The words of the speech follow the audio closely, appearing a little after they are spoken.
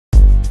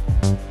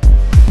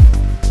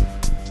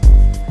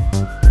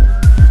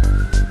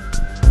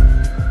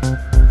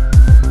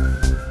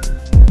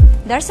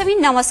दर्शकबिन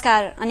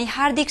नमस्कार अनि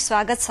हार्दिक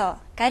स्वागत छ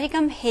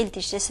कार्यक्रम हेल्थ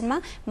स्टेशनमा।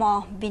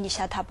 म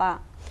बिनिशा थापा।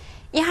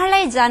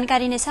 यहाँलाई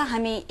जानकारी नै छ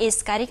हामी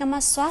यस कार्यक्रममा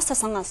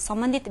स्वास्थ्यसँग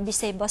सम्बन्धित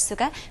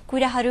विषयवस्तुका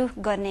कुराहरू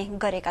गर्ने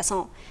गरेका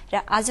छौं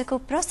र आजको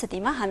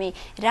प्रस्तुतिमा हामी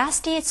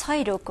राष्ट्रिय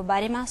क्षय रोगको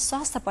बारेमा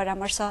स्वास्थ्य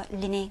परामर्श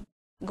लिने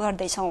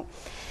गर्दैछौं।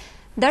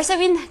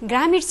 दर्शकबिन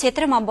ग्रामीण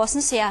क्षेत्रमा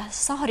बस्नुस् या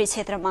शहरी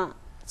क्षेत्रमा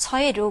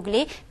क्षय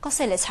रोगले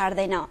कसैले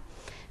छाड्दैन।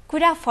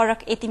 कुरा फरक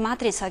यति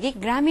मात्रै छ कि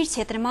ग्रामीण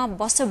क्षेत्रमा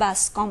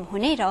बसोबास कम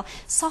हुने र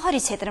शहरी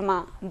क्षेत्रमा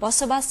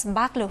बसोबास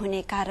बाक्लो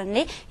हुने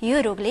कारणले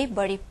यो रोगले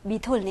बढी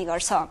बिथोल्ने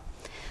गर्छ।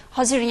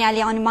 हजुर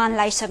यहाँले अनुमान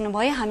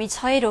लगाइसक्नुभयो हामी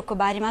क्षय रोगको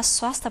बारेमा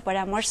स्वास्थ्य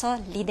परामर्श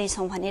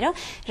लिँदैछौं भनेर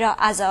र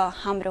आज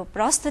हाम्रो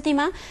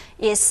प्रस्तुतिमा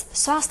यस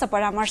स्वास्थ्य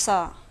परामर्श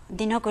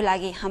दिनको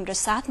लागि हाम्रो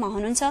साथमा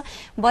हुनुहुन्छ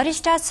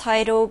वरिष्ठ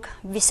क्षयरोग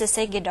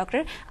विशेषज्ञ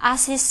डाक्टर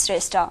आशिष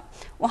श्रेष्ठ।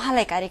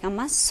 उहाँलाई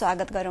कार्यक्रममा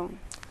स्वागत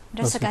गरौं।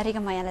 दर्शक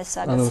कार्यक्रममा यहाँलाई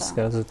स्वागत छ।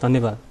 नमस्कार,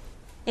 धन्यवाद।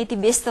 यति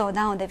व्यस्त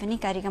हुँदाहुँदै पनि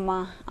कार्यक्रममा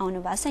आउनु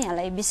भएको छ,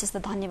 यहाँलाई विशेष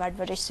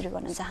धन्यवादबाट सुरु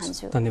गर्न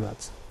चाहन्छु। धन्यवाद।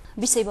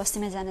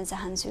 विषयवस्तुमा जान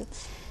चाहन्छु।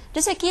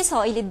 जस्तै के छ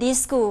अहिले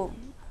देशको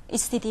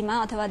स्थितिमा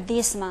अथवा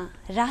देशमा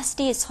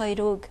राष्ट्रिय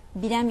क्षयरोग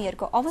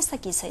बिरामीहरूको अवस्था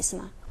के छ?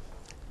 यसमा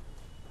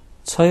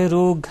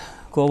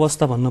क्षयरोगको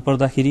अवस्था भन्नु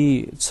पर्दाखेरि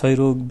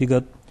क्षयरोग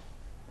विगत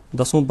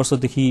 10औं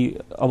वर्षदेखि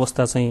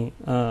अवस्था चाहिँ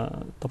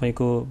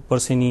तपाईको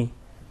वर्षेनी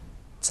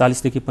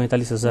 40 देखि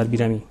 45 हजार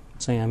बिरामी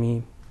चाहिँ हामी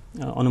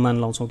अनुमान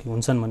लाउँछौं कि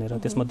हुन्छन् भनेर।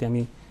 त्यसमध्ये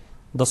हामी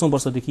 10औं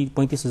वर्षदेखि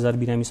 35 हजार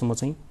बिरामीसम्म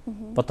चाहिँ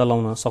पत्ता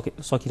लगाउन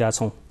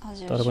सकिरहेछौं।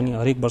 तर पनि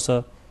हरेक वर्ष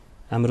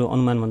हाम्रो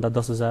अनुमानभन्दा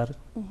 10 हजार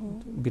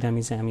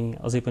बिरामी चाहिँ हामी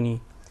अझै पनि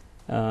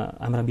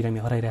हाम्रा बिरामी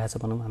हराइरहेछ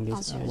भनौं। हामीले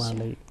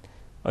उहाँलाई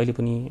अहिले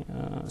पनि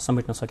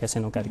समेट्न सकेका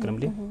छैनौं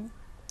कार्यक्रमले।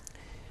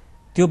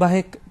 त्यो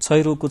बाहेक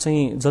क्षयरोगको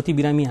चाहिँ जति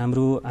बिरामी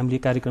हामीले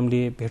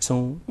कार्यक्रमले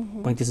भेट्छौं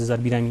 35 हजार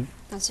बिरामी,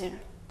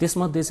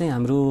 त्यसमध्ये चाहिँ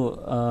हाम्रो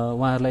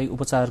उहाँहरूलाई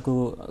उपचारको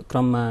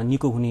क्रममा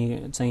निको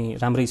हुने चाहिँ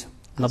राम्रै छ।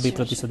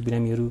 90%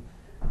 बिरामीहरू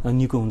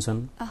निको हुन्छन्।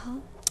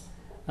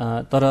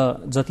 तर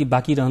जति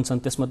बाँकी रहन्छन्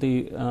त्यसमध्ये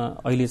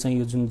अहिले चाहिँ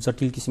यो जुन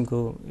जटिल किसिमको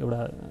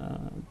एउटा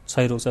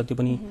क्षयरोग छ त्यो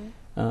पनि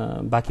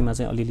बाँकीमा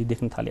चाहिँ अलिअलि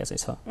देख्न थालिया चाहिँ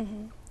छ।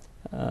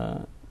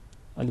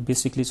 अहिले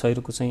बेसिकली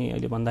क्षयरोगको चाहिँ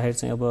अहिले भन्दाखेरि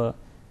चाहिँ अब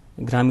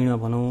ग्रामीणमा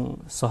भनौं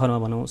शहरमा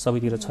भनौं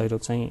सबैतिर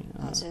क्षयरोग चाहिँ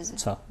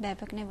छ,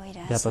 व्यापक नै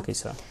भइरहेछ। व्यापकै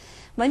छ।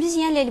 भनेपछि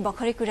यहाँले अहिले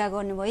भर्खरै कुरा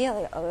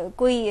गर्नुभयो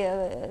कोही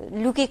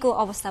लुकेको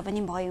अवस्था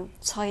पनि भयो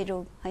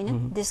क्षयरोग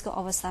हैन देशको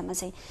अवस्थामा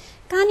चाहिँ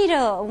कहाँनिर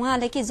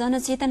उहाँलाई के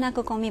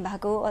जनचेतनाको कमी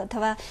भएको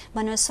अथवा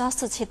भनौं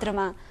स्वास्थ्य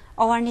क्षेत्रमा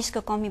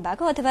अवेरनेसको कमी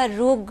भएको अथवा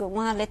रोग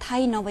उहाँलाई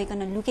थाहै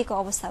नभइकन लुकेको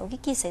अवस्था हो कि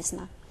के छ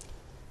यसमा?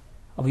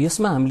 अब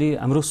यसमा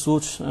हाम्रो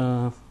सोच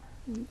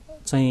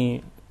चाहिँ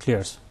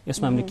क्लियर छ।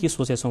 यसमा हामीले के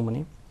सोचेका छौं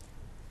भने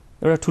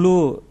एउटा ठूलो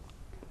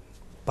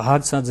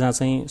भाग छ जहाँ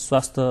चाहिँ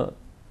स्वास्थ्य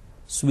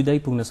सुविधै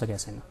पुग्न सकेका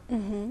छैन।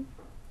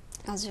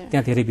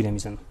 त्यहाँ धेरै बिरामी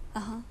छन्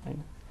हैन।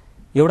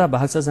 एउटा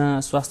भाग छ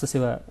जहाँ स्वास्थ्य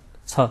सेवा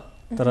छ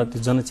तर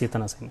त्यो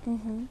जनचेतना छैन,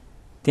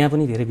 त्यहाँ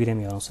पनि धेरै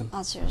बिरामी हराउँछन्।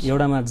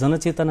 एउटामा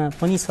जनचेतना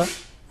पनि छ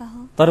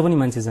तर पनि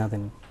मान्छे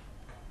जाँदैन,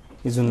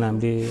 यो जुन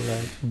हामीले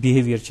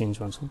बिहेभियर चेन्ज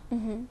भन्छौं,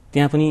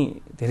 त्यहाँ पनि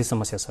धेरै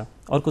समस्या छ।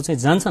 अर्को चाहिँ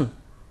जान्छन्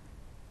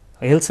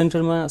हेल्थ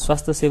सेन्टरमा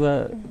स्वास्थ्य सेवा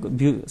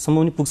सम्म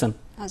पनि पुग्छन्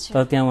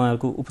तर त्यहाँ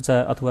उहाँहरूको उपचार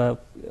अथवा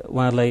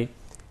उहाँहरूलाई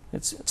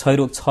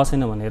क्षयरोग छ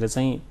छैन भनेर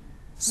चाहिँ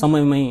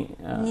समयमै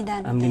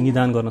हामीले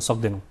निदान गर्न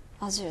सक्दैनौं।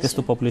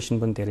 त्यस्तो पपुलेसन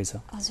पनि धेरै छ।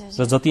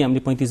 र जति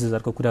हामीले 35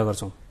 हजारको कुरा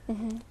गर्छौं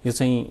यो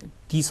चाहिँ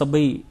ती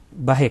सबै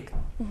बाहेक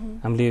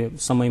हामीले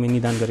समयमै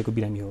निदान गरेको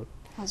बिरामी हो।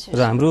 र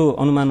हाम्रो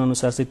अनुमान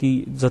अनुसार चाहिँ ती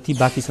जति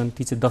बाँकी छन्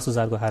ती चाहिँ 10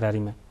 हजारको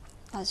हाराहारीमा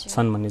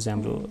छन् भन्ने चाहिँ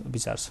हाम्रो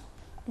विचार छ।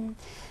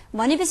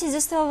 भनेपछि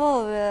जस्तो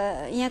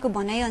अब यहाँको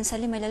भनाइ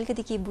अनुसारले मैले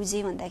अलिकति के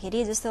बुझेँ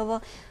भन्दाखेरि जस्तो अब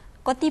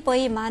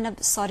कतिपय मानव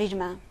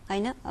शरीरमा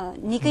हैन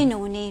निकै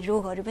नहुने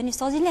रोगहरू पनि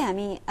सजिलै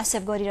हामी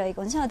एक्सेप्ट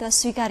गरिरहेको हुन्छौं अथवा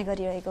स्वीकार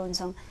गरिरहेको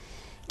हुन्छौं।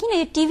 किन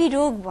यो टिभी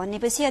रोग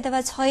भनेपछि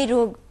अथवा क्षय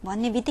रोग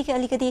भन्ने बित्तिकै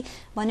अलिकति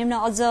भनौं न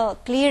अझ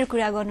क्लियर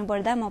कुरा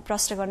गर्नुपर्दा म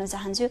प्रश्न गर्न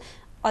चाहन्छु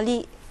अलि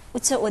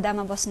उच्च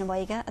ओदामा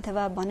बस्नुभएका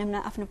अथवा भनौं न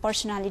आफ्नो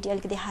पर्सनालिटी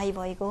अलिकति हाई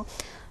भएको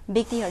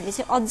व्यक्तिहरूले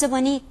चाहिँ अझ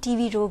पनि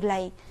टिभी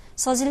रोगलाई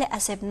सजिलै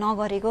एक्सेप्ट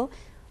नगरेको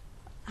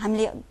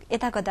हामीले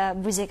यता कता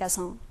बुझेका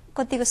छौं।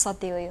 कतिको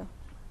सत्य हो यो?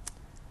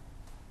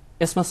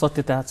 यसमा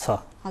सत्यता छ,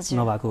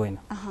 नभएको होइन।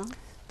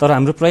 तर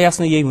हाम्रो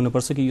प्रयास नै यही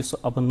हुनुपर्छ कि यो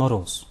अब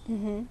नरहोस्।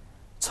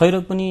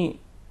 क्षयरोग पनि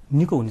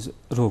निको हुने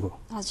रोग हो।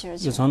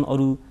 यो झन्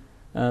अरू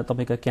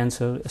तपाईका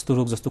क्यान्सर यस्तो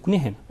रोग जस्तो कुनै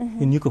हैन,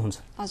 यो निको हुन्छ।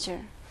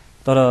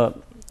 तर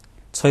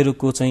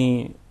क्षयरोगको चाहिँ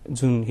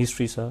जुन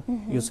हिस्ट्री छ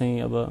यो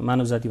चाहिँ अब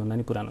मानव जाति भन्दा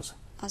नि पुरानो छ।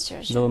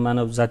 जब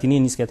मानव जाति नै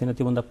निस्केको थिएन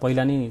त्योभन्दा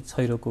पहिला नै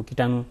क्षयरोगको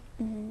कीटाणु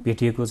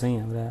भेटिएको चाहिँ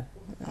हाम्रा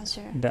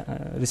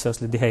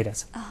रिसर्चले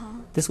देखाइरहेछ।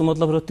 त्यसको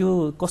मतलब र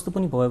त्यो कस्तो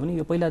पनि भयो भने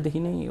यो पहिलादेखि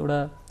नै एउटा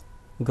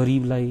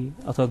गरिबलाई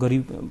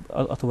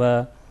अथवा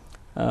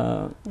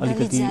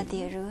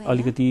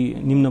अलिकति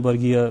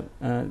निम्नवर्गीय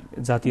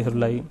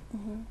जातिहरूलाई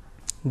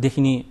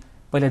देखिने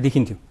पहिला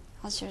देखिन्थ्यो।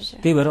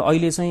 त्यही भएर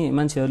अहिले चाहिँ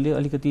मान्छेहरूले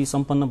अलिकति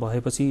सम्पन्न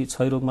भएपछि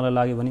क्षयरोग मलाई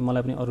लाग्यो भने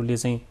मलाई पनि अरूले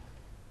चाहिँ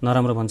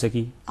नराम्रो भन्छ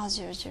कि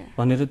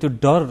भनेर त्यो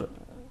डर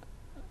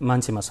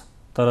मान्छेमा छ।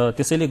 तर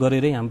त्यसैले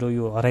गरेरै हाम्रो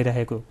यो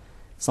हराइरहेको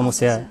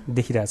समस्या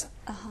देखिरहेछ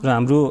र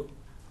हाम्रो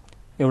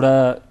एउटा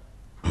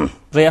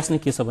प्रयास नै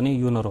के छ भने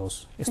यो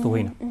नरहोस्, यस्तो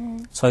होइन।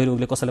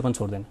 क्षयरोगले कसैलाई पनि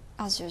छोड्दैन,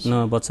 न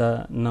बच्चा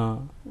न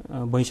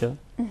वैंश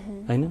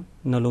हैन,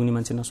 न लोग्ने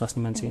मान्छे न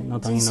स्वास्नी मान्छे न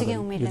धनी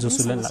न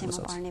जोसुकै लाग्न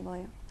सक्छ।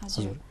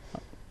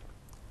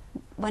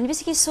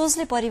 भनेपछि के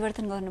सोचले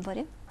परिवर्तन गर्नु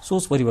पर्यो?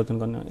 सोच परिवर्तन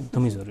गर्न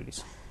एकदमै जरुरी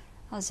छ।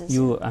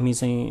 यो हामी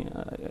चाहिँ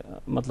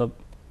मतलब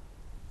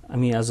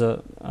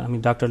हामी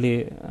डाक्टरले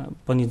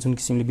पनि जुन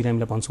किसिमले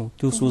बिरामीलाई भन्छौँ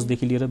त्यो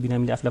सोचदेखि लिएर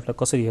बिरामीले आफूलाई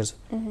कसरी हेर्छ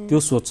त्यो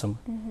सोचसम्म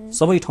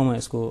सबै ठाउँमा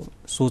यसको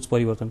सोच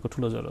परिवर्तनको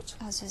ठूलो जरुरत छ।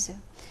 हजुर,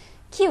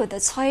 के हो त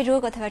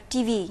क्षयरोग अथवा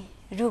टिबी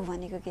रोग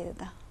भनेको के हो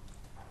त?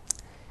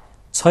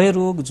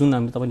 क्षयरोग जुन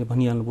हामीले तपाईले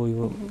भनिहाल्नुभयो,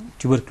 यो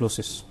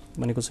ट्युबरक्लोसिस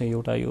भनेको चाहिँ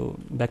एउटा यो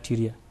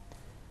ब्याक्टेरिया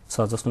छ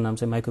जसको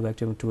नाम चाहिँ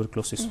माइकोब्याक्टेरियम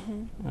ट्युबरक्लोसिस।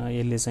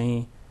 यसले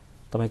चाहिँ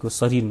तपाईको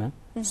शरीरमा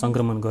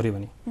संक्रमण गर्यो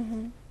भने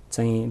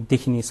चाहिँ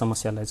देखिने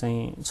समस्यालाई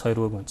चाहिँ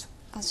क्षयरोग भन्छ।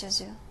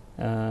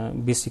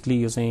 बेसिकली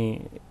यो चाहिँ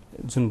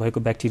जुन भएको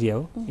ब्याक्टेरिया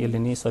हो यसले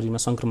नै शरीरमा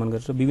संक्रमण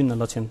गरेर विभिन्न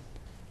लक्षण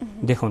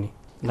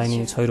देखाउनेलाई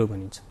नै क्षयरोग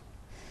भनिन्छ।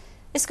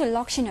 यसको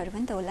लक्षणहरू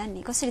पनि त होला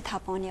नि, कसरी थाहा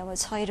पाउने? अब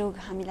क्षयरोग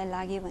हामीलाई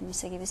लाग्यो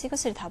भनिसकेपछि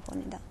कसरी थाहा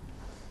पाउने त?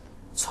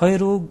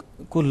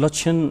 क्षयरोगको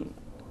लक्षण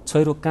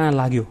क्षयरोग कहाँ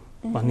लाग्यो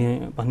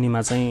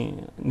भन्नेमा चाहिँ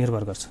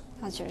निर्भर गर्छ।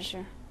 हजुर,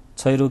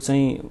 क्षयरोग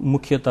चाहिँ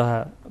मुख्यतः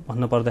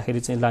भन्न पर्दाखेरि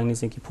चाहिँ लाग्ने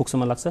चाहिँ कि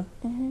फोक्सोमा लाग्छ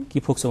कि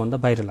फोक्सोभन्दा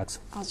बाहिर लाग्छ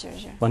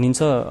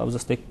भनिन्छ। अब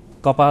जस्तै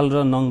कपाल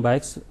र नङ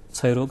बाहेक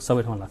क्षयरोग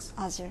सबै ठाउँमा लाग्छ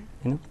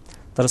हैन,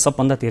 तर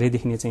सबभन्दा धेरै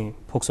देखिने चाहिँ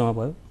फोक्सोमा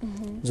भयो,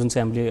 जुन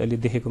चाहिँ हामीले अहिले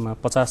देखेकोमा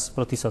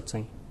 50%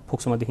 चाहिँ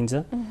फोक्सोमा देखिन्छ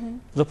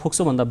र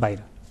फोक्सोभन्दा बाहिर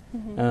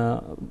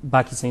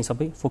बाँकी चाहिँ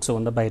सबै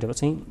फोक्सोभन्दा बाहिर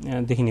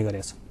चाहिँ देखिने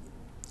गरेको छ।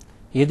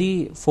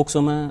 यदि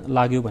फोक्सोमा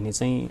लाग्यो भने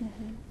चाहिँ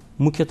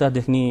मुख्यतः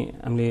देख्ने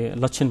हामीले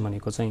लक्षण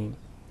भनेको चाहिँ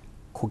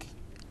खोकी।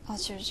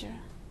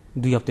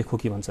 2 हप्ते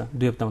खोकी भन्छ,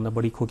 2 हप्ताभन्दा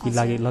बढी खोकी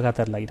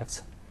लगातार लागिरहेको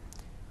छ।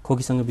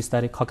 खोकीसँग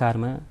बिस्तारै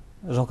खकारमा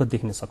रगत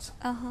देखिन सक्छ,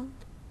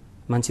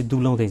 मान्छे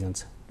दुब्लाउँदै जान्छ,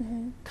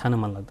 खान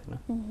मन लाग्दैन,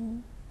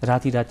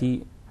 राति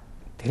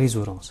धेरै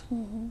ज्वरो आउँछ,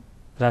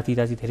 राति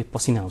धेरै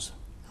पसिना आउँछ।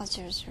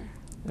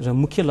 र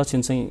मुख्य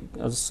लक्षण चाहिँ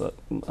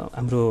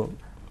हाम्रो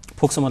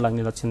फोक्सोमा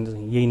लाग्ने लक्षण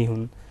चाहिँ यही नै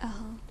हुन्।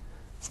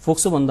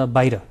 फोक्सोभन्दा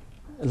बाहिर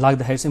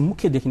लाग्दाखेरि चाहिँ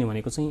मुख्य देखिने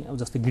भनेको चाहिँ अब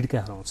जस्तै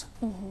गिड्काहरू आउँछ,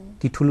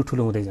 ती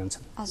ठुलो हुँदै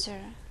जान्छन्,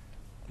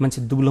 मान्छे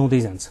दुब्लाउँदै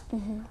जान्छ,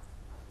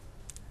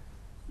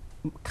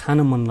 खान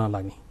मन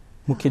नलाग्ने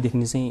मुख्य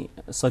देखिने चाहिँ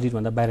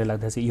शरीरभन्दा बाहिर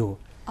लाग्दा चाहिँ यो हो।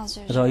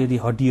 र यदि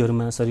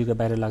हड्डीहरूमा शरीरका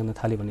बाहिर लाग्न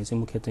थाल्यो भने चाहिँ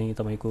मुख्य चाहिँ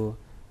तपाईको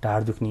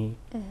ढाड दुख्ने,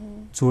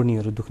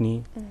 जोड्नीहरू दुख्ने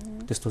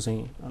त्यस्तो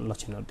चाहिँ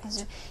लक्षणहरू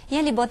देखिन्छ।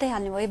 यहाँले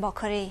बताइहाल्नु भयो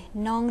भर्खरै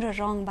नङ र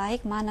रङ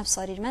बाहेक मानव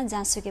शरीरमा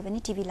जहाँसुकै पनि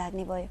टिबी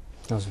लाग्ने भयो।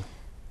 हजुर,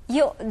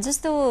 यो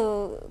जस्तो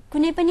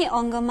कुनै पनि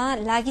अङ्गमा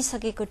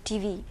लागिसकेको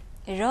टिबी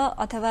र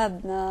अथवा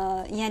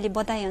यहाँले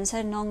बताए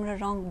अनुसार नङ र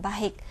रङ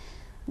बाहेक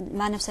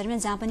मानव शरीरमा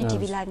जहाँ पनि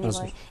टिबी लाग्ने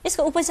भयो,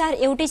 यसको उपचार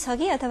एउटै छ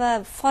कि अथवा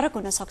फरक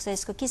हुन सक्छ?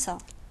 यसको के छ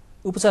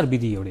उपचार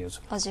विधि? एउटै हो।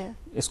 हजुर,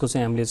 यसको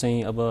चाहिँ हामीले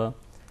चाहिँ अब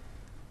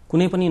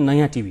कुनै पनि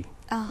नयाँ टिबी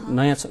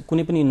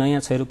कुनै पनि नयाँ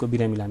क्षयरोगको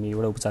बिरामीलाई हामी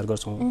एउटा उपचार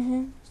गर्छौँ,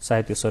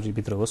 चाहे त्यो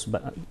शरीरभित्र होस्,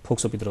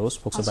 फोक्सोभित्र होस्,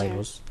 फोक्सो बाहिर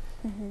होस्।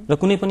 र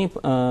कुनै पनि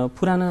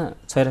पुराना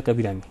क्षयरोगका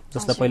बिरामी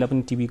जसलाई पहिला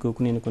पनि टिबीको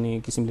कुनै न कुनै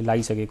किसिमले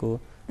लागिसकेको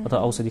अथवा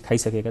औषधि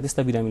खाइसकेका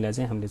त्यस्ता बिरामीलाई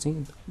चाहिँ हामीले चाहिँ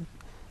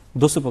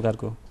दोस्रो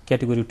प्रकारको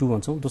क्याटेगोरी 2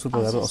 भन्छौँ, दोस्रो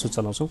प्रकारको औषध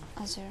चलाउँछौँ।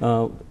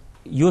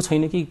 यो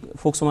छैन कि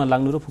फोक्सोमा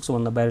लाग्नु र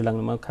फोक्सोभन्दा बाहिर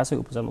लाग्नुमा खासै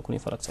उपचारमा कुनै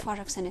फरक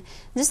छैन।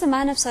 जस्तो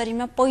मानव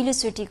शरीरमा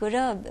पहिलोचोटिको र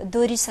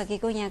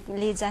दोहोरिसकेको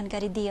यहाँले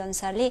जानकारी दिए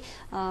अनुसारले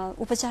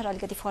उपचार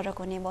अलिकति फरक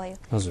हुने भयो।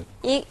 हजुर,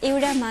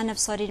 एउटा मानव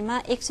शरीरमा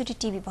एकचोटि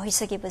टिबी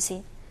भइसकेपछि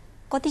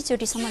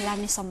कतिचोटिसम्म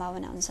लाग्ने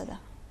सम्भावना हुन्छ त?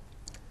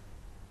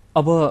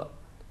 अब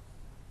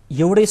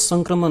एउटै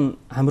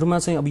संक्रमण हाम्रोमा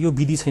चाहिँ अब यो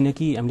विधि छैन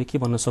कि हामीले के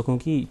भन्न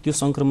सकौँ कि त्यो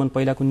संक्रमण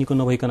पहिलाको निको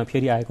नभइकन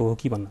फेरि आएको हो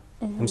कि भन्न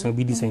हामीसँग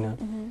विधि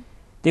छैन।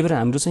 त्यही भएर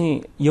हाम्रो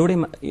चाहिँ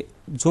एउटै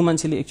जो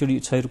मान्छेले एकचोटि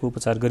क्षयरोगको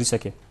उपचार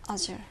गरिसके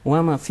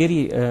उहाँमा फेरि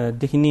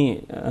देखिने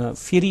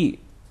फेरि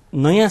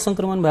नयाँ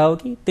संक्रमण भयो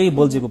कि त्यही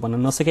बल्झेको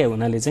भन्न नसके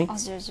हुनाले चाहिँ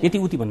यति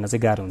उति भन्न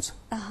चाहिँ गाह्रो हुन्छ।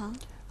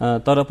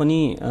 तर पनि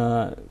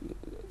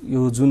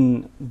यो जुन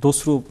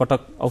दोस्रो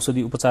पटक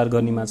औषधि उपचार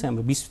गर्नेमा चाहिँ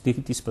हाम्रो 20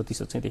 देखि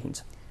 30% चाहिँ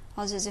देखिन्छ।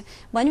 हजुर,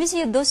 भनेपछि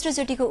यो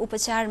दोस्रोचोटिको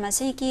उपचारमा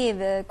चाहिँ के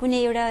कुनै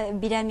एउटा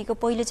बिरामीको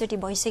पहिलोचोटि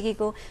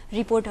भइसकेको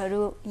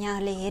रिपोर्टहरू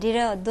यहाँले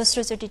हेरेर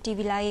दोस्रोचोटि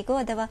टिबी लागेको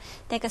अथवा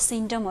त्यहाँका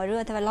सिम्टमहरू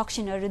अथवा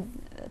लक्षणहरू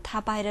थाहा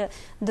पाएर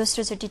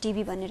दोस्रोचोटि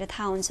टिबी भनेर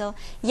थाहा हुन्छ,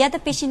 या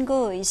त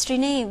पेसेन्टको हिस्ट्री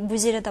नै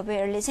बुझेर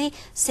तपाईहरूले चाहिँ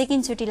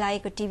सेकेन्डचोटि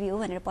लागेको टिबी हो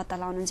भनेर पत्ता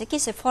लगाउनुहुन्छ? के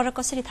छ फरक,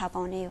 कसरी थाहा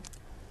पाउने? हो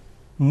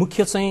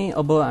मुख्य चाहिँ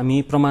अब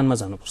हामी प्रमाणमा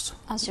जानुपर्छ।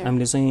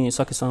 हामीले चाहिँ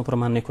सकेसम्म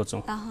प्रमाण नै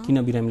खोज्छौँ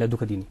किन बिरामीलाई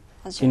दुःख दिने,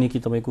 किनकि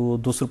तपाईको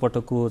दोस्रो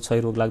पटकको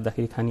क्षयरोग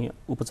लाग्दाखेरि खाने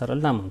उपचार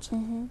अलि लामो हुन्छ,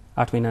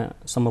 8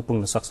 महिनासम्म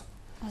पुग्न सक्छ।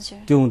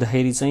 त्यो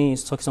हुँदाखेरि चाहिँ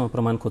सकेसम्म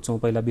प्रमाण खोज्छौँ।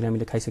 पहिला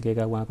बिरामीले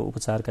खाइसकेका उहाँको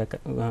उपचारका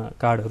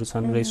कार्डहरू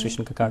छन्,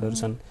 रेजिस्ट्रेसनका कार्डहरू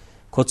छन्,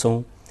 खोज्छौँ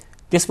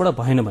त्यसबाट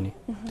भएन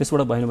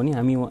भने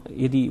हामी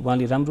यदि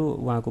उहाँले राम्रो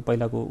उहाँको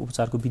पहिलाको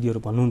उपचारको विधिहरू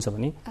भन्नुहुन्छ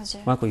भने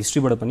उहाँको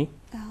हिस्ट्रीबाट पनि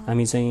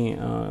हामी चाहिँ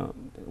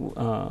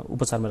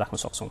उपचारमा राख्न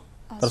सक्छौँ।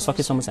 तर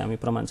सकेसम्म चाहिँ हामी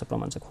प्रमाण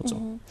चाहिँ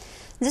खोज्छौँ।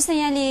 जस्तै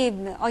यहाँले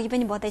अघि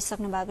पनि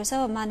बताइसक्नु भएको छ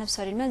मानव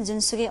शरीरमा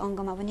जुनसुकै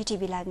अङ्गमा पनि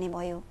टिबी लाग्ने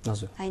भयो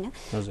हैन।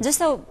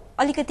 जस्तो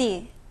अलिकति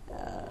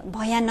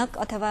भयानक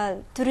अथवा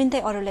तुरुन्तै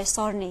अरूलाई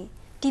सर्ने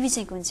टिबी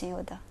चाहिँ कुन चाहिँ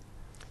हो त?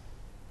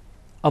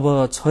 अब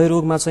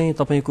क्षयरोगमा चाहिँ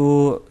तपाईँको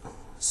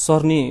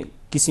सर्ने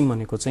किसिम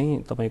भनेको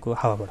चाहिँ तपाईँको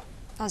हावाबाट।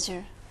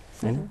 हजुर।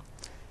 हैन,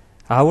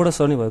 हावाबाट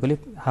सर्ने भएकोले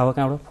हावा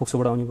कहाँबाट?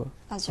 फोक्सोबाट आउने भयो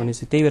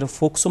भनेपछि त्यही भएर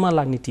फोक्सोमा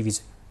लाग्ने टिबी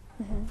चाहिँ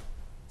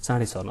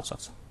चाँडै सर्न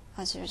सक्छ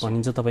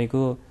भनिन्छ।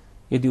 तपाईँको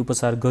यदि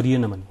उपचार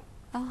गरिएन भने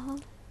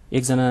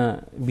एकजना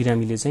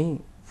बिरामीले चाहिँ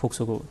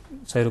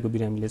क्षयरोगको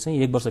बिरामीले चाहिँ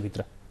 1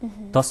 वर्षभित्र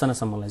 10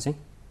 जनासम्मलाई चाहिँ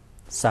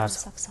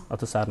सार्छ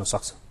अथवा सार्न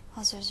सक्छ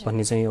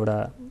भन्ने चाहिँ एउटा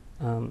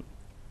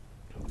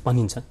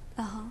भनिन्छ।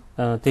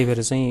 त्यही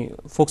भएर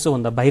चाहिँ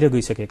फोक्सोभन्दा बाहिर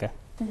गइसकेका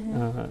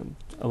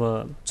अब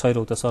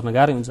क्षयरोग त सर्न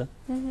गाह्रै हुन्छ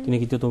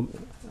किनकि त्यो त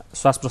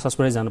श्वास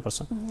प्रश्वासबाटै जानुपर्छ।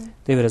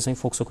 त्यही भएर चाहिँ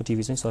फोक्सोको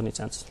टिबी चाहिँ सर्ने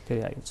चान्स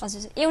धेरै आइ हुन्छ।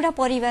 हजुर, एउटा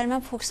परिवारमा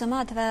फोक्सोमा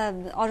अथवा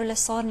अरूलाई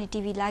सर्ने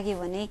टिबी लाग्यो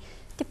भने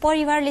त्यो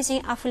परिवारले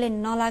चाहिँ आफूले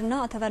नलाग्न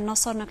अथवा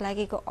नसर्नको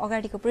लागिको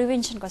अगाडिको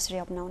प्रिभेन्सन कसरी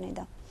अपनाउने त?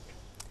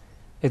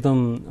 एकदम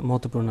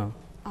महत्त्वपूर्ण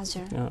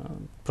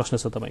प्रश्न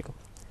छ तपाईँको।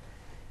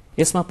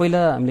 यसमा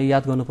पहिला हामीले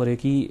याद गर्नु पर्यो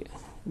कि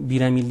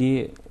बिरामीले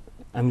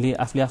हामीले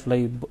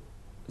आफूलाई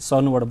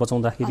सर्नुबाट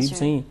बचाउँदाखेरि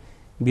चाहिँ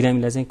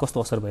बिरामीलाई चाहिँ कस्तो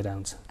असर भइरहेको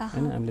हुन्छ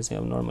हैन। हामीले चाहिँ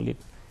अब नर्मली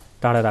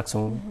टाढा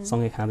राख्छौँ,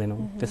 सँगै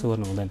खाँदैनौँ, त्यसो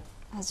गर्नु हुँदैन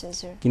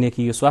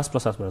किनकि यो श्वास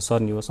प्रश्वासबाट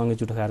सर्ने हो, सँगै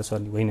जुठो खाएर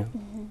सर्ने होइन।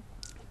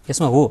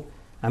 यसमा हो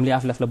हामीले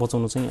आफूलाई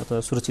बचाउनु चाहिँ अथवा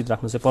सुरक्षित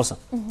राख्नु चाहिँ पर्छ।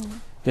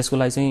 त्यसको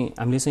लागि चाहिँ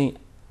हामीले चाहिँ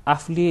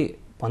आफूले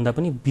भन्दा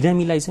पनि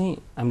बिरामीलाई चाहिँ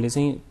हामीले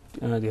चाहिँ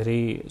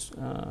धेरै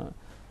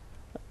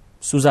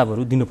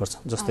सुझावहरू दिनुपर्छ।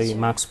 जस्तै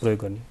मास्क प्रयोग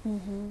गर्ने,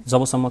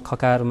 जबसम्म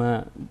खकारमा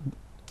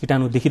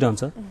कीटाणु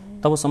देखिरहन्छ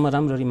तबसम्म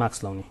राम्ररी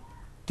मास्क लाउने।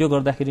 त्यो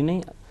गर्दाखेरि नै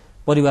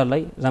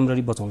परिवारलाई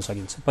राम्ररी बचाउन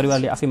सकिन्छ।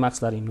 परिवारले आफै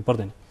मास्क लाएर हिँड्नु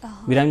पर्दैन।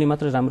 बिरामीले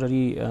मात्र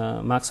राम्ररी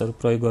मास्कहरू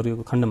प्रयोग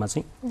गरेको खण्डमा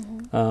चाहिँ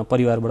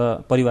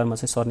परिवारमा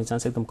चाहिँ सर्ने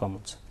चान्स एकदम कम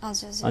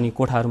हुन्छ। अनि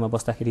कोठाहरूमा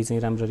बस्दाखेरि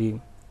चाहिँ राम्ररी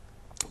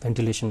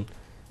भेन्टिलेसन,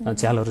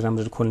 झ्यालहरू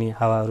राम्ररी खोल्ने,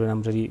 हावाहरू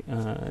राम्ररी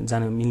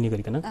जान मिल्ने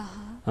गरिकन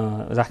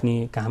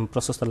राख्ने, घाम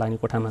प्रशस्त लाग्ने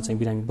कोठामा चाहिँ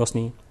बिरामी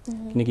बस्ने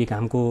किनकि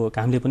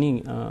घामले पनि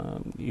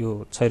यो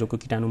क्षयरोगको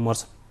कीटाणु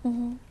मर्छ।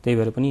 त्यही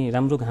भएर पनि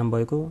राम्रो घाम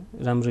भएको,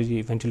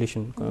 राम्ररी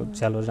भेन्टिलेसन,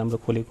 झ्यालहरू राम्रो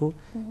खोलेको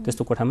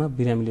त्यस्तो कोठामा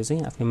बिरामीले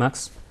चाहिँ आफ्नो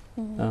मास्क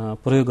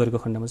प्रयोग गरेको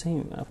खण्डमा चाहिँ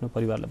आफ्नो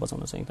परिवारलाई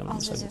बचाउन चाहिँ एकदम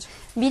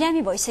सकिन्छ।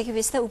 बिरामी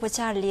भइसकेपछि त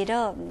उपचार लिएर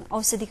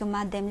औषधिको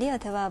माध्यमले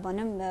अथवा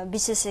भनौँ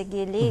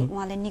विशेषज्ञले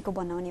उहाँलाई निको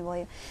बनाउने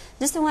भयो।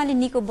 जस्तो उहाँले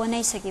निको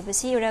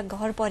बनाइसकेपछि एउटा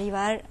घर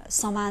परिवार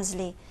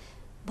समाजले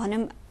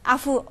भनौँ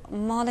आफू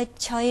मलाई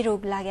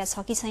क्षयरोग लागेको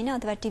छ कि छैन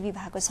अथवा टिबी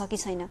भएको छ कि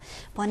छैन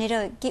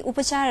भनेर के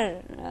उपचार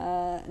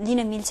लिन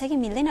मिल्छ कि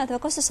मिल्दैन अथवा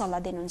कस्तो सल्लाह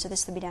दिनुहुन्छ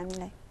त्यस्तो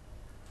बिरामीलाई?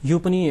 यो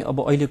पनि अब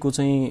अहिलेको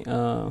चाहिँ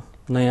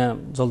नयाँ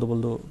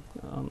जल्दोबल्दो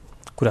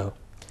कुरा हो।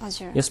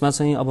 यसमा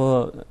चाहिँ अब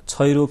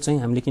क्षयरोग चाहिँ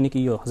हामीले किनकि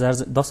यो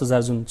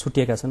 10,000 जुन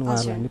छुटिएका छन्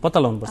उहाँहरूलाई हामीले पत्ता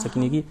लगाउनुपर्छ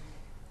किनकि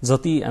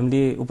जति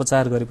हामीले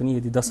उपचार गरे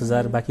पनि यदि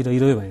 10,000 बाँकी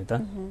रहिरह्यो भने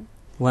त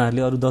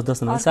उहाँहरूले अरू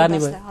 10 जना सार्ने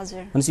भयो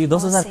भनेपछि यो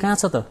 10,000 कहाँ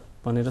छ त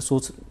भनेर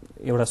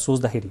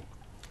सोच्दाखेरि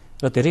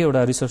र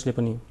धेरैवटा रिसर्चले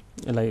पनि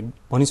यसलाई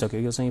भनिसक्यो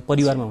यो चाहिँ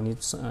परिवारमा हुने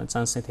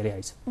चान्स चाहिँ धेरै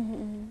आइछ।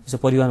 यसो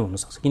परिवारमा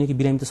हुनसक्छ किनकि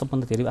बिरामी त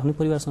सबभन्दा धेरै आफ्नो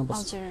परिवारसँग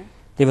बस्छ।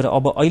 त्यही भएर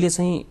अब अहिले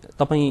चाहिँ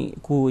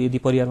तपाईँको यदि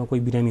परिवारमा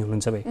कोही बिरामी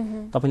हुनुहुन्छ भए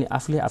तपाईँले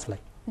आफूलाई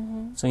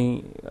चाहिँ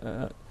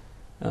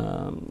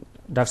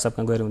डाक्टर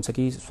साहबकहाँ गएर हुन्छ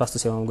कि स्वास्थ्य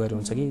सेवामा गएर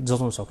हुन्छ कि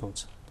जचाउन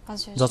सक्नुहुन्छ।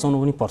 जचाउनु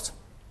पनि पर्छ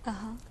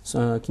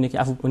किनकि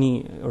आफू पनि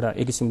एउटा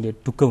एक किसिमले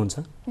ढुक्क हुन्छ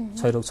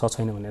क्षयरोग छ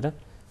छैन भनेर।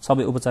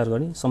 सबै उपचार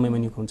गर्ने समयमा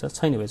निको हुन्छ,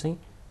 छैन भए चाहिँ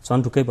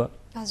झन् ढुक्कै भयो।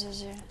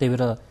 त्यही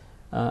भएर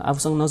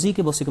आफूसँग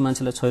नजिकै बसेको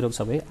मान्छेलाई क्षयरोग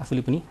छ भए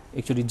आफूले पनि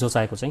एकचोटि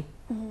जचाएको चाहिँ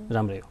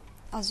राम्रै हो।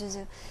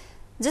 हजुर,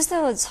 जस्तो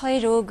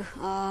क्षयरोग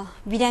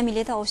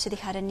बिरामीले त औषधि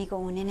खाएर निको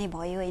हुने नै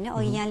भयो होइन।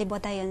 अघि यहाँले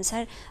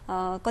बताएअनुसार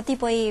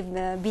कतिपय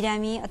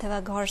बिरामी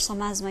अथवा घर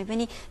समाजमै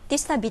पनि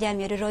त्यस्ता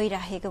बिरामीहरू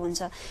रहिराखेको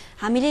हुन्छ।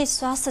 हामीले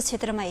स्वास्थ्य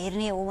क्षेत्रमा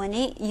हेर्ने हो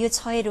भने यो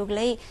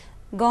क्षयरोगलाई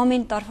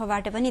गभर्मेन्ट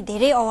तर्फबाट पनि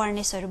धेरै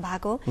अवेरनेसहरू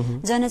भएको,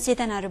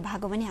 जनचेतनाहरू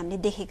भएको पनि हामीले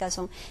देखेका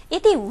छौँ।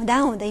 यति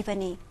हुँदाहुँदै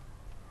पनि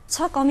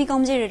छ कमी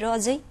कमजोरीहरू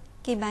अझै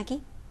के बाँकी?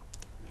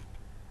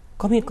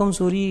 कमी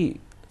कमजोरी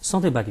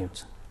सधैँ बाँकी हुन्छ,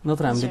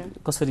 नत्र हामीले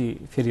कसरी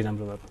फेरि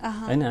राम्रो गर्नु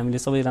होइन। हामीले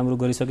सबै राम्रो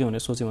गरिसक्यौँ भनेर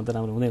सोच्यौँ भने त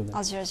राम्रो हुँदै हुँदैन।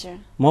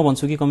 म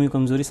भन्छु कि कमी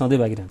कमजोरी सधैँ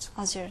बाँकी रहन्छ।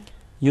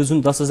 यो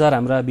जुन 10,000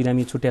 हाम्रा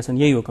बिरामी छुट्या छन्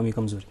यही हो कमी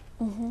कमजोरी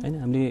होइन।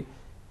 हामीले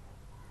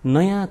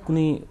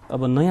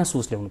नयाँ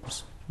सोच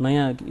ल्याउनुपर्छ।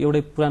 नयाँ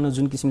एउटै पुरानो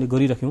जुन किसिमले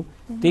गरिराख्यौँ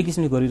त्यही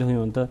किसिमले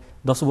गरिराख्यौँ भने त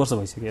 10 वर्ष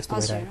भइसक्यो यस्तो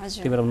भइरहेको।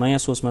 त्यही भएर नयाँ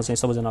सोचमा चाहिँ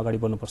सबैजना अगाडि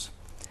बढ्नुपर्छ।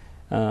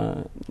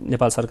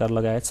 नेपाल सरकार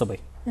लगायत सबै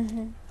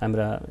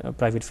हाम्रा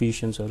प्राइभेट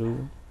फिजिसियन्सहरू,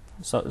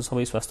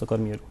 सबै स्वास्थ्य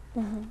कर्मीहरू,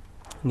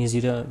 निजी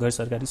र गैर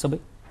सरकारी सबै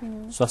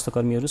स्वास्थ्य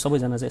कर्मीहरू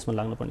सबैजना चाहिँ यसमा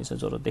लाग्नुपर्ने चाहिँ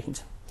जरुरत देखिन्छ।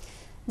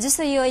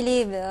 जस्तो यो अहिले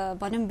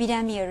भनौँ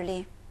बिरामीहरूले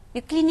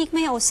यो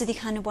क्लिनिकमै औषधि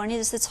खानुपर्ने,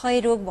 जस्तो क्षय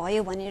रोग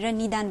भयो भनेर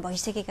निदान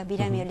भइसकेका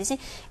बिरामीहरूले चाहिँ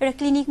एउटा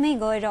क्लिनिकमै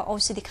गएर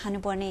औषधि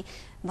खानुपर्ने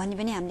भन्ने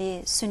पनि हामीले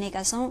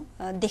सुनेका छौँ,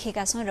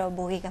 देखेका छौँ र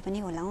भोगेका पनि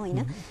होला होइन।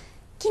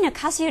 किन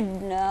खास यो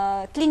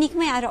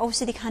क्लिनिकमै आएर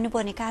औषधि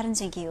खानुपर्ने कारण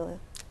चाहिँ के हो?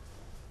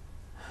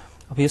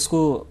 अब यसको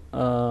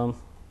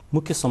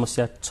मुख्य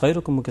समस्या,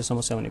 क्षयरोगको मुख्य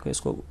समस्या भनेको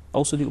यसको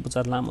औषधि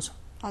उपचार लामो छ।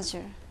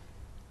 हजुर।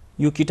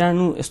 यो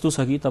कीटाणु यस्तो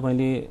छ कि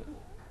तपाईँले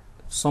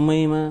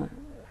समयमा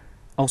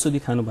औषधि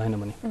खानु भएन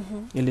भने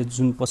यसले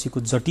जुन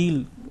पछिको जटिल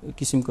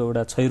किसिमको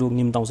एउटा क्षयरोग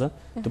निम्ताउँछ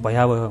त्यो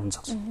भयावह हुन्छ।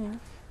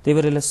 त्यही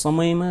भएर यसलाई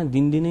समयमा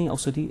दिनदिनै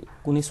औषधि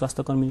कुनै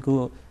स्वास्थ्यकर्मीको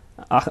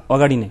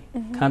अगाडि नै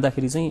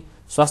खाँदाखेरि चाहिँ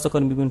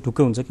स्वास्थ्यकर्मी पनि ढुक्क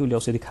हुन्छ कि उसले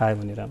औषधि खायो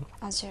भनेर।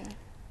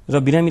 र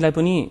बिरामीलाई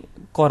पनि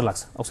कर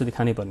लाग्छ औषधि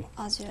खानै पर्ने।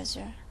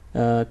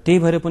 त्यही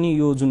भएर पनि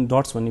यो जुन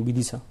डट्स भन्ने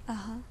विधि छ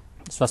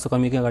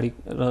स्वास्थ्यकर्मीकै अगाडि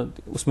र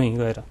उसमै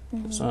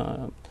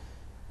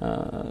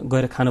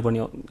गएर खानुपर्ने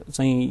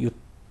चाहिँ यो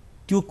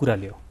त्यो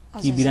कुराले हो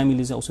कि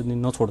बिरामीले चाहिँ औषधि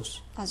नछोडोस्।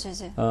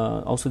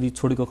 औषधि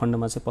छोडेको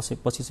खण्डमा चाहिँ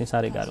पछि चाहिँ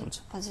साह्रै गाह्रो हुन्छ।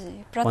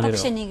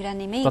 प्रत्यक्ष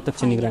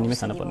निगरानीमै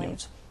खानुपर्ने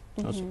हुन्छ।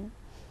 हजुर।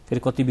 फेरि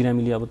कति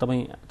बिरामीले अब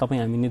तपाईँ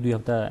हामी नै 2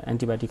 हप्ता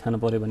एन्टिबायोटिक खानु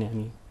पर्यो भने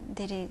हामी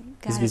धेरै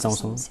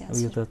हिचकिचाउँछौँ। अब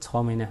यो त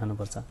 6 महिना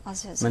खानुपर्छ।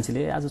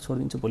 मान्छेले आज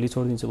छोडिदिन्छु भोलि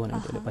छोडिदिन्छु भने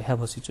त्यसले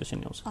भयावह सिचुएसन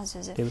आउँछ।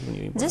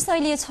 जस्तो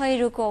अहिले यो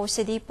क्षयरोगको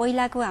औषधि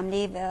पहिलाको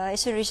हामीले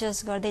यसो रिसर्च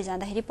गर्दै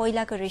जाँदाखेरि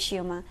पहिलाको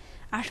रेसियोमा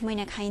 8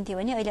 महिना खाइन्थ्यो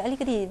भने अहिले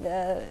अलिकति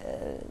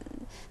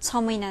 6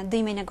 महिना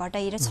 2 महिना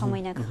घटाएर 6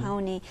 महिना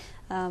खाउने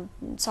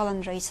चलन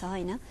रहेछ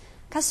होइन।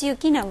 खास यो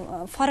किन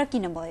फरक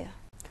किन भयो?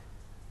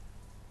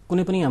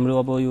 कुनै पनि हाम्रो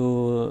अब यो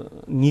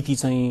नीति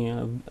चाहिँ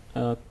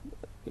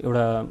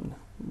एउटा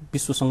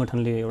विश्व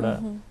सङ्गठनले एउटा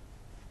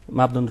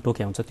मापदण्ड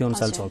तोक्या हुन्छ त्यो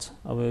अनुसार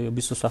चल्छ। अब यो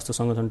विश्व स्वास्थ्य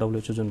सङ्गठन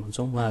WHO जुन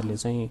भन्छौँ उहाँहरूले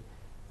चाहिँ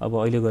अब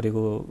अहिले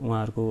गरेको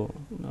उहाँहरूको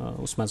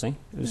उसमा चाहिँ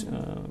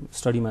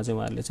स्टडीमा चाहिँ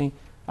उहाँहरूले चाहिँ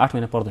 8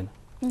 महिना पर्दैन।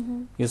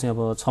 यो चाहिँ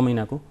अब 6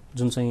 महिनाको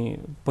जुन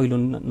चाहिँ पहिलो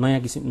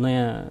नयाँ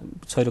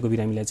क्षयरोगको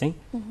बिरामीलाई चाहिँ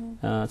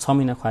 6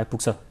 महिना खुवाए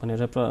पुग्छ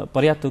भनेर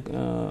पर्याप्त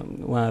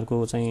उहाँहरूको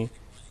चाहिँ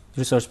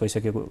रिसर्च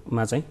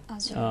भइसकेकोमा चाहिँ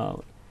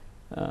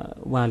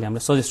उहाँले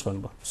हामीलाई सजेस्ट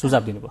गर्नुभयो,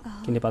 सुझाव दिनुभयो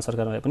कि नेपाल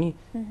सरकारलाई पनि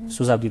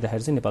सुझाव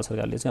दिँदाखेरि चाहिँ नेपाल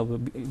सरकारले चाहिँ अब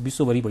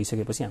विश्वभरि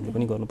भइसकेपछि हामीले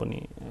पनि गर्नुपर्ने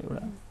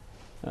एउटा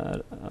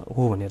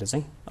हो भनेर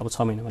चाहिँ अब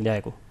 6 महिनामा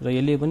ल्याएको र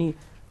यसले पनि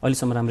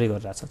अहिलेसम्म राम्रै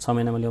गरिरहेछ। 6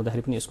 महिनामा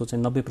ल्याउँदाखेरि पनि यसको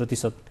चाहिँ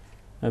 90%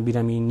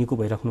 बिरामी निको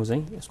भइराख्नु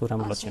चाहिँ यसको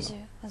राम्रो लक्षण हो।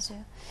 हजुर।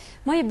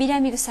 म यो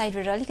बिरामीको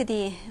साइडबाट अलिकति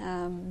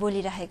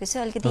बोलिरहेको छु।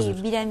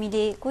 अलिकति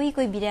बिरामीले कोही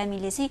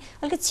बिरामीले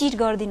चाहिँ अलिकति चिट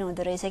गरिदिनु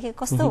हुँदो रहेछ कि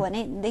कस्तो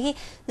भनेदेखि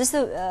जस्तो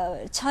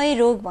क्षय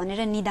रोग भनेर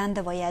निदान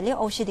त भइहाल्यो,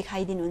 औषधि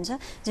खाइदिनुहुन्छ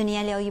जुन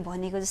यहाँले अघि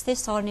भनेको जस्तै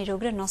सर्ने रोग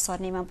र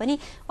नसर्नेमा पनि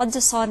अझ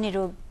सर्ने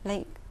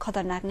रोगलाई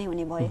खतरनाक नै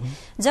हुने भयो।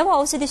 जब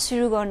औषधि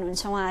सुरु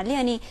गर्नुहुन्छ उहाँहरूले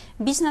अनि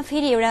बिचमा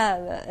फेरि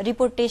एउटा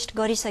रिपोर्ट टेस्ट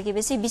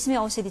गरिसकेपछि बिचमै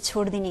औषधि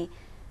छोडिदिने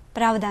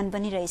प्रावधान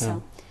पनि रहेछ।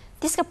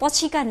 त्यसका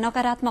पछिका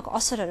नकारात्मक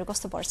असरहरू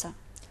कस्तो पर्छ?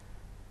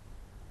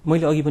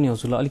 मैले अघि पनि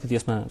हजुरलाई अलिकति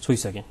यसमा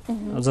छोइसकेँ।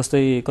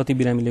 जस्तै कति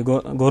बिरामीले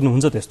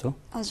गर्नुहुन्छ त्यस्तो।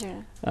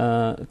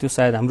 हजुर। त्यो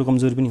सायद हाम्रो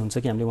कमजोरी पनि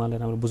हुन्छ कि हामीले उहाँलाई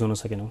राम्रो बुझाउन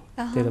सकेनौँ।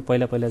 त्यही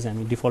पहिला चाहिँ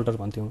हामी डिफल्टर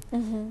भन्थ्यौँ,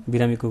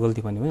 बिरामीको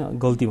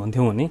गल्ती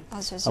भन्थ्यौँ भने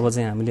अब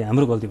चाहिँ हामीले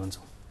हाम्रो गल्ती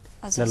भन्छौँ,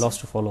 लस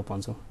टु फलो अप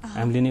भन्छौँ।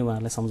 हामीले नै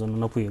उहाँहरूलाई सम्झाउन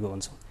नपुगेको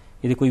भन्छौँ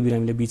यदि कोही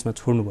बिरामीले बिचमा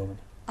छोड्नुभयो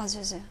भने।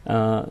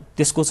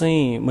 त्यसको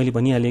चाहिँ मैले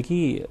भनिहालेँ कि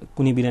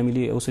कुनै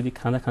बिरामीले औषधि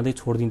खाँदै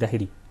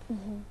छोडिदिँदाखेरि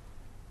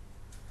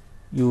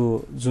यो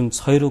जुन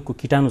क्षयरोगको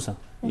कीटाणु छ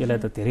यसलाई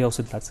त धेरै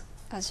औषधि लाग्छ।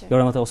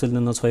 एउटा मात्र औषधि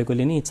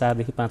नछोएकोले नै 4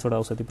 देखि 5 वटा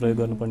औषधि प्रयोग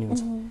गर्नुपर्ने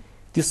हुन्छ।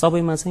 त्यो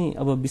सबैमा चाहिँ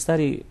अब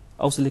बिस्तारै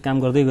औषधिले काम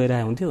गर्दै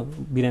गइरहेको हुन्थ्यो।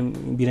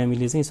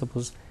 बिरामीले चाहिँ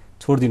सपोज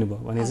छोडिदिनु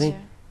भयो भने चाहिँ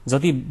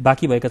जति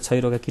बाँकी भएका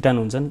क्षयरोगका कीटाणु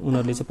हुन्छन्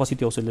उनीहरूले चाहिँ पछि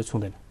त्यो औषधिले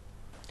छुँदैन।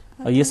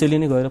 यसैले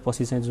नै गएर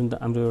पछि चाहिँ जुन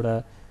हाम्रो एउटा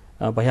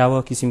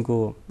भयावह किसिमको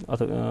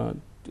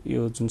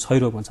यो जुन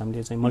क्षयरोग भन्छ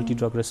हामीले चाहिँ मल्टी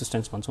ड्रग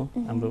रेसिस्टेन्स भन्छौँ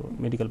हाम्रो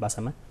मेडिकल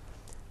भाषामा,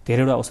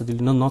 धेरैवटा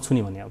औषधिले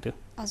नछुने भन्ने आउँथ्यो।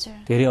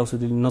 धेरै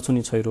औषधिले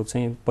नछुने क्षयरोग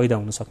चाहिँ पैदा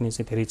हुन सक्ने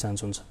चाहिँ धेरै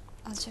चान्स हुन्छ।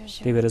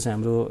 त्यही भएर चाहिँ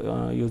हाम्रो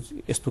यो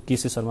यस्तो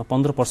केसेसहरूमा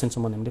 15%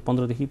 हामीले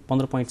 15 देखि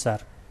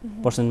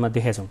 15.4%मा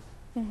देखेका छौँ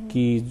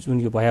कि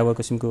जुन यो भयावह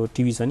किसिमको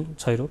टिबी छ नि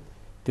क्षयरोग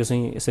त्यो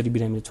चाहिँ यसरी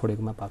बिरामीले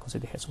छोडेकोमा भएको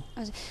चाहिँ देखेका छौँ।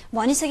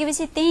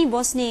 भनिसकेपछि त्यही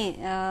बस्ने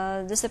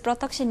जस्तो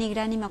प्रत्यक्ष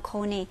निगरानीमा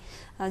खुवाउने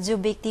जो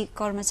व्यक्ति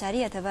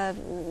कर्मचारी अथवा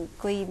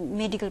कोही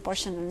मेडिकल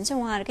पर्सन हुनुहुन्छ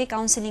उहाँहरूकै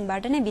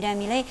काउन्सिलिङबाट नै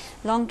बिरामीलाई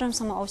लङ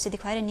टर्मसम्म औषधि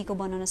खुवाएर निको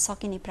बनाउन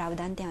सकिने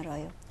प्रावधान त्यहाँ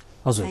रह्यो।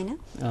 हजुर।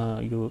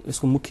 यो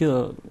यसको मुख्य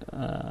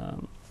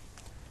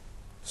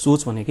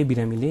सोच भनेकै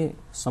बिरामीले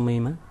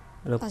समयमा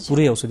र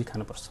पुरै औषधि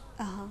खानुपर्छ,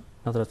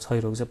 नत्र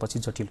क्षयरोग चाहिँ पछि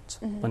जटिल हुन्छ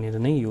भनेर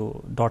नै यो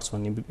डट्स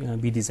भन्ने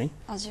विधि चाहिँ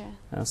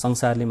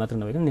संसारले मात्र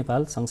नभइकन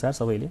नेपाल संसार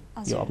सबैले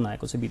यो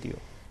अपनाएको चाहिँ विधि हो।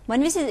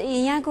 भनेपछि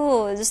यहाँको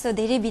जस्तो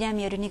धेरै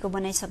बिरामीहरू निको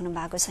बनाइसक्नु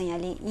भएको छ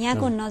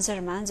यहाँको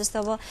नजरमा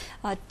जस्तो अब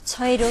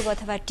क्षयरोग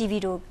अथवा टिबी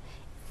रोग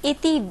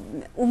यति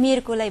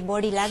उमेरकोलाई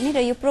बढी लाग्ने र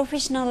यो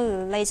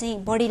प्रोफेसनललाई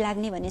चाहिँ बढी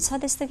लाग्ने भन्ने छ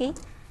त्यस्तो केही?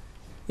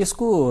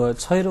 यसको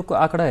क्षयरोगको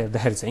आँकडा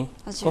हेर्दाखेरि चाहिँ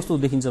कस्तो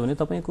देखिन्छ भने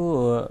तपाईँको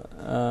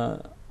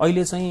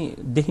अहिले चाहिँ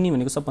देखिने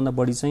भनेको सबभन्दा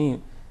बढी चाहिँ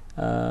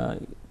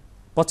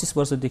 25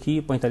 वर्षदेखि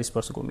 45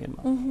 वर्षको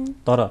उमेरमा,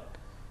 तर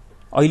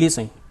अहिले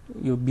चाहिँ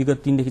यो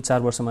विगत 3 देखि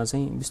 4 वर्षमा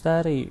चाहिँ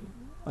बिस्तारै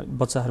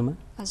बच्चाहरूमा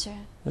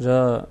र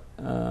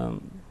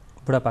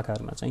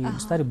बुढापाकाहरूमा चाहिँ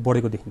बिस्तारै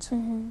बढेको देखिन्छ।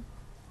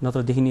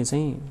 नत्र देखिने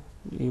चाहिँ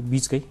यो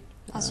बीचकै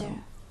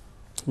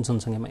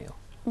जनसङ्ख्यामै हो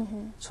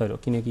क्षयरोग,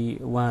 किनकि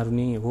उहाँहरू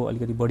नै हो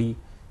अलिकति बढी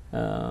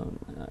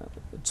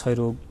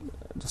क्षयरोग।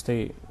 जस्तै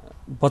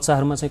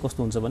बच्चाहरूमा चाहिँ कस्तो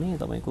हुन्छ भने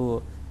तपाईँको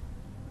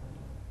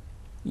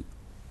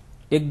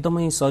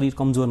एकदमै शरीर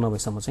कमजोर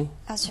नभएसम्म चाहिँ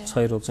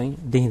क्षयरोग चाहिँ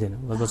देखिँदैन,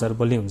 बच्चाहरू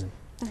बलियै हुन्छन्।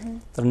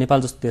 तर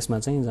नेपाल जस्तो देशमा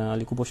चाहिँ जहाँ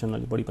अलिक कुपोषण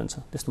अलिक बढी पनि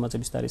छ, त्यस्तोमा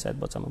चाहिँ बिस्तारै सायद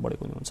बच्चामा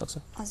बढेको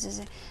हुनसक्छ।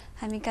 हजुर,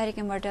 हामी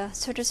कार्यक्रमबाट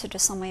छोटो छोटो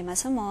समयमा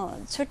छ,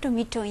 म छोटो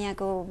मिठो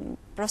यहाँको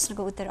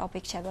प्रश्नको उत्तर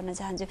अपेक्षा गर्न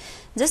चाहन्छु।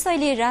 जस्तो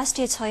अहिले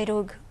राष्ट्रिय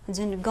क्षयरोग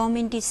जुन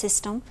गभर्मेन्टी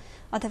सिस्टम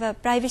अथवा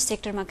प्राइभेट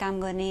सेक्टरमा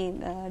काम गर्ने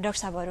डाक्टर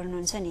साहबहरू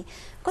हुनुहुन्छ नि,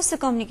 कस्तो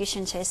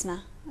कम्युनिकेसन छ यसमा?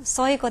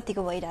 सहयोग कतिको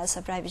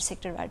भइरहेछ प्राइभेट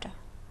सेक्टरबाट?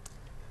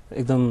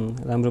 एकदम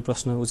राम्रो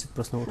प्रश्न, उचित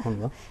प्रश्न उठाउनु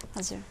भयो।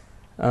 हजुर,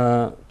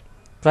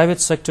 प्राइभेट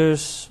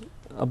सेक्टर्स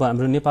अब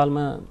हाम्रो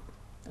नेपालमा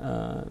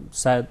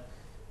सायद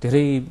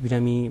धेरै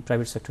बिरामी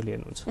प्राइभेट सेक्टरले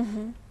हेर्नुहुन्छ,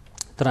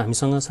 तर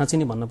हामीसँग साँच्चै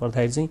नै भन्नु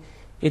पर्दाखेरि चाहिँ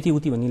यति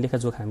उति भन्ने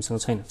लेखाजोखा हामीसँग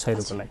छैन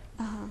क्षयरोगको लागि।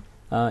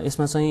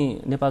 यसमा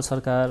चाहिँ नेपाल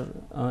सरकार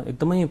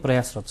एकदमै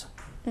प्रयासरत छ।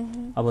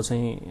 अब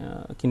चाहिँ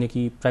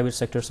किनकि प्राइभेट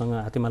सेक्टरसँग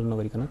हातेमालो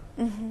नगरिकन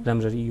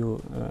राम्ररी यो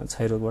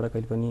क्षयरोगबाट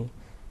कहिले पनि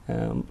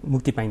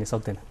मुक्ति पाइन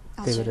सक्दैन।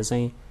 त्यही भएर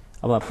चाहिँ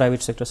अब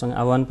प्राइभेट सेक्टरसँग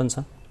आह्वान पनि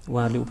छ,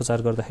 उहाँहरूले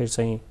उपचार गर्दाखेरि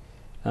चाहिँ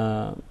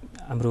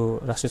हाम्रो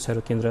राष्ट्रिय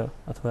क्षयरोग केन्द्र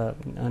अथवा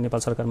नेपाल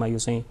सरकारमा यो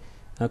चाहिँ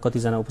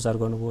कतिजना उपचार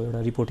गर्नुभयो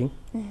एउटा रिपोर्टिङ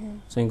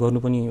चाहिँ गर्नु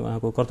पनि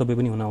उहाँको कर्तव्य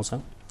पनि हुन आउँछ।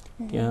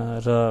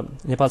 र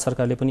नेपाल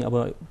सरकारले पनि अब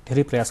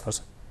धेरै प्रयास गर्छ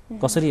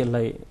कसरी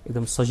यसलाई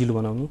एकदम सजिलो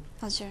बनाउने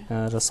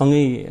र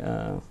सँगै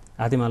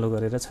हातेमालो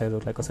गरेर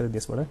क्षयरोगलाई कसरी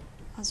देशबाट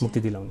मुक्ति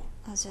दिलाउने।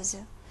 हजुर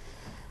हजुर,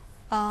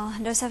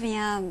 डाक्टर साहब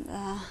यहाँ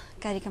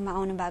कार्यक्रममा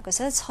आउनु भएको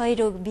छ।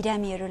 क्षयरोग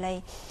बिरामीहरूलाई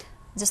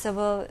जस्तो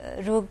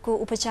अब रोगको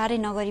उपचारै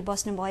नगरी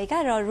बस्नुभएका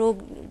र रोग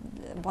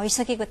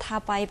भइसकेको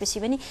थाहा पाएपछि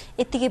पनि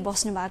यत्तिकै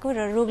बस्नु भएको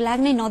र रोग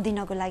लाग्नै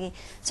नदिनको लागि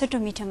छोटो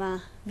मिठोमा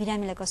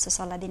बिरामीलाई कस्तो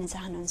सल्लाह दिन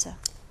चाहनुहुन्छ?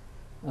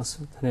 हस्,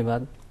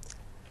 धन्यवाद।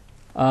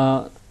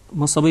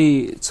 म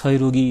सबै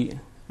क्षयरोगी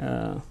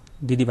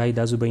दिदीभाइ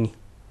दाजुबहिनी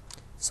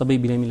सबै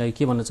बिरामीलाई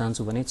के भन्न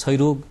चाहन्छु भने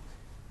क्षयरोग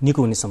निको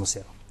हुने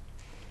समस्या हो।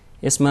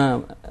 यसमा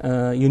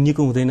यो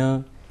निको हुँदैन,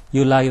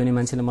 यो लाग्यो भने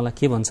मान्छेले मलाई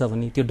के भन्छ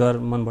भन्ने त्यो डर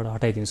मनबाट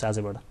हटाइदिनुहोस्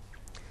आजबाट।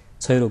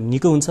 क्षयरोग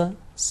निको हुन्छ,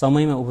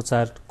 समयमा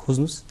उपचार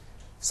खोज्नुहोस्,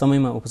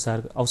 समयमा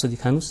उपचार औषधि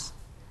खानुहोस्,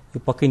 यो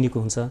पक्कै निको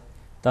हुन्छ।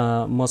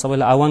 त म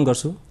सबैलाई आह्वान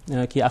गर्छु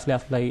कि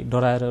आफूलाई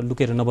डराएर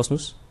लुकेर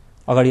नबस्नुहोस्,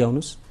 अगाडि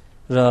आउनुहोस्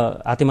र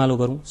हातेमालो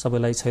गरौँ,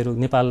 सबैलाई क्षयरोग,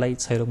 नेपाललाई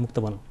क्षयरोग मुक्त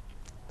बनाऊ।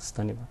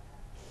 धन्यवाद।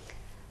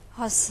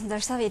 हस्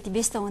डाक्टर साहब, यति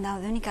व्यस्त हुँदा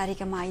पनि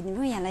कार्यक्रममा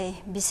आइदिनु,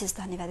 यहाँलाई विशेष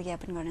धन्यवाद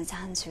ज्ञापन गर्न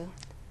चाहन्छु।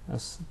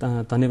 हस्,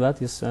 धन्यवाद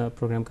यस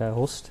प्रोग्रामका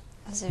होस्ट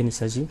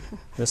निशाजी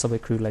र सबै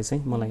क्रुलाई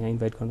चाहिँ मलाई यहाँ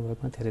इन्भाइट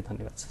गर्नुभएकोमा धेरै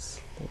धन्यवाद छ।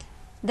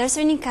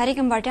 दर्शनी,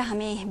 कार्यक्रमबाट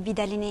हामी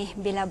बिदा लिने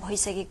बेला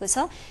भइसकेको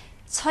छ।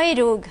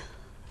 क्षयरोग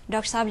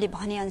डाक्टर साहबले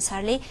भने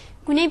अनुसारले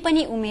कुनै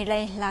पनि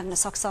उमेरलाई लाग्न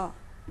सक्छ।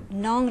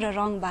 नङ र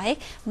रङ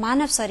बाहेक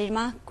मानव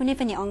शरीरमा कुनै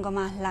पनि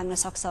अङ्गमा लाग्न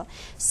सक्छ।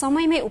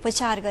 समयमै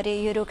उपचार गरे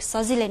यो रोग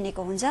सजिलै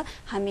निको हुन्छ।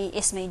 हामी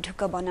यसमै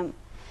ढुक्क बनौँ।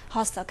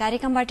 हस्त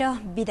कार्यक्रमबाट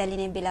बिदा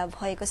लिने बेला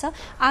भएको छ।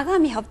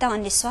 आगामी हप्ता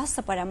अन्य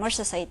स्वास्थ्य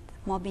परामर्शसहित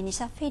म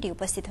बिनिसा फेरि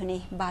उपस्थित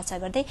हुने बाचा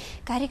गर्दै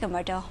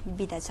कार्यक्रमबाट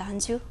बिदा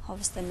चाहन्छु।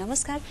 हवस् त,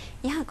 नमस्कार।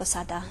 यहाँको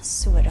साता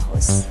शुभ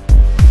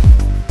रहोस्।